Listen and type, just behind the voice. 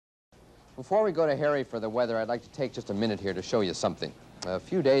Before we go to Harry for the weather, I'd like to take just a minute here to show you something. A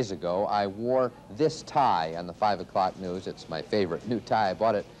few days ago, I wore this tie on the 5 o'clock news. It's my favorite new tie. I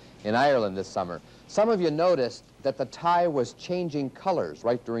bought it in Ireland this summer. Some of you noticed that the tie was changing colors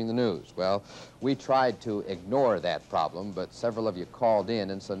right during the news. Well, we tried to ignore that problem, but several of you called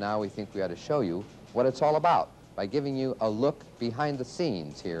in, and so now we think we ought to show you what it's all about by giving you a look behind the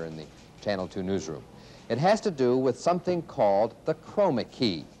scenes here in the Channel 2 newsroom. It has to do with something called the Chroma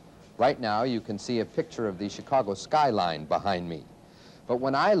key. Right now, you can see a picture of the Chicago skyline behind me. But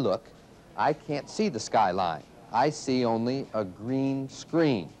when I look, I can't see the skyline. I see only a green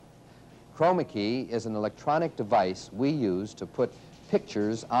screen. Chroma key is an electronic device we use to put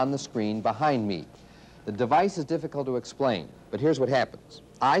pictures on the screen behind me. The device is difficult to explain, but here's what happens.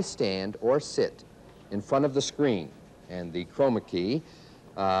 I stand or sit in front of the screen, and the Chroma key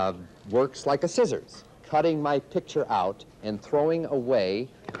works like a scissors, cutting my picture out and throwing away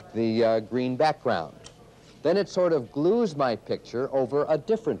the green background. Then it sort of glues my picture over a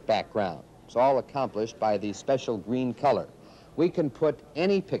different background. It's all accomplished by the special green color. We can put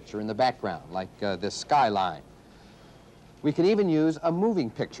any picture in the background, like this skyline. We can even use a moving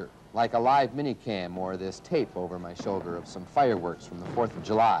picture, like a live minicam or this tape over my shoulder of some fireworks from the 4th of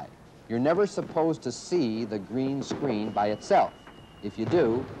July. You're never supposed to see the green screen by itself. If you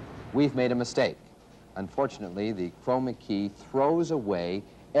do, we've made a mistake. Unfortunately, the Chroma key throws away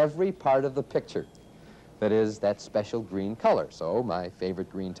every part of the picture. That is, that special green color. So my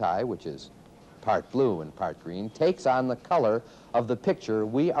favorite green tie, which is part blue and part green, takes on the color of the picture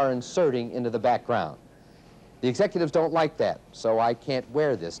we are inserting into the background. The executives don't like that, so I can't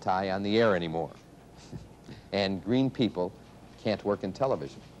wear this tie on the air anymore. And green people can't work in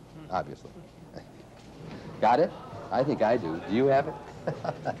television, obviously. Got it? I think I do. Do you have it?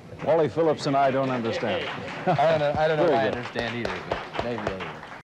 Wally Phillips and I don't understand. I don't know if I understand either, but maybe I do.